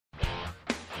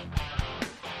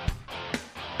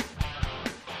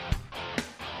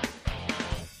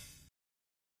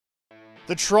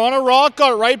The Toronto Rock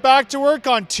got right back to work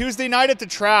on Tuesday night at the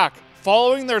track,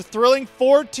 following their thrilling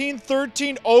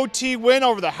 14-13 OT win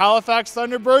over the Halifax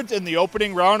Thunderbirds in the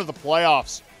opening round of the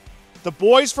playoffs. The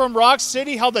boys from Rock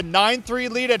City held a 9-3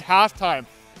 lead at halftime,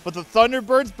 but the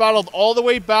Thunderbirds battled all the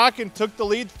way back and took the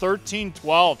lead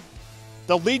 13-12.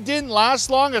 The lead didn't last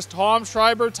long as Tom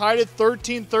Schreiber tied it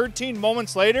 13-13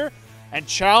 moments later, and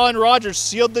Chal and Rogers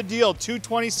sealed the deal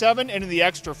 2:27 into the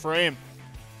extra frame.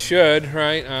 Should,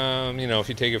 right? If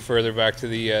you take it further back to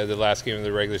the last game of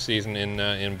the regular season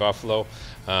in Buffalo,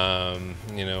 one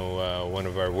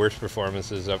of our worst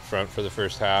performances up front for the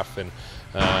first half, and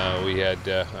we had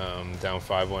down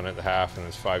 5-1 at the half, and it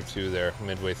was 5-2 there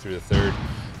midway through the third.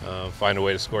 Find a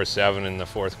way to score 7 in the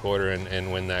fourth quarter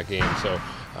and win that game. So,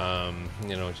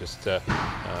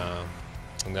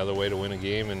 another way to win a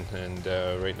game, and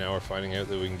right now we're finding out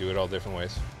that we can do it all different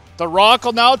ways. The Rock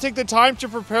will now take the time to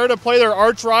prepare to play their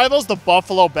arch rivals, the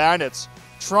Buffalo Bandits.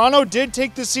 Toronto did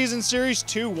take the season series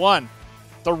 2-1.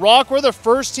 The Rock were the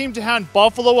first team to hand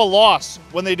Buffalo a loss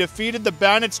when they defeated the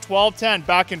Bandits 12-10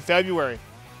 back in February,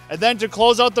 and then to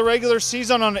close out the regular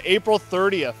season on April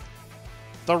 30th.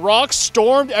 The Rock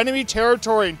stormed enemy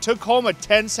territory and took home a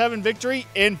 10-7 victory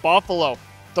in Buffalo.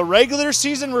 The regular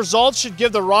season results should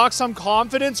give the Rock some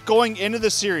confidence going into the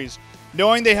series,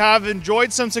 knowing they have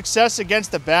enjoyed some success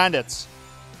against the Bandits.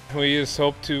 We just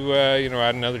hope to add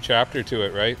another chapter to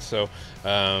it, right? So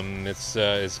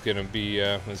it's going to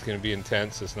be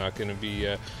intense. It's not going to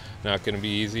be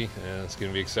easy. It's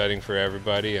going to be exciting for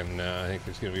everybody, and I think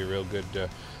there's going to be a real good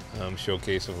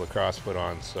showcase of lacrosse put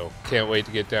on. So can't wait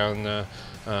to get down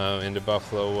into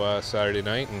Buffalo Saturday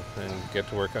night and get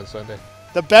to work on Sunday.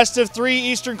 The best of 3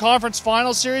 Eastern Conference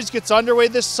Final Series gets underway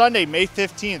this Sunday, May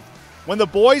 15th, when the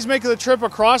boys make the trip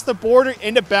across the border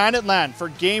into Banditland for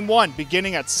Game 1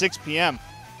 beginning at 6 p.m.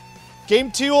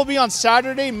 Game 2 will be on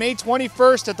Saturday, May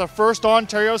 21st at the First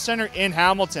Ontario Centre in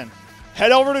Hamilton.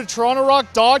 Head over to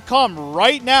TorontoRock.com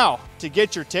right now to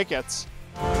get your tickets.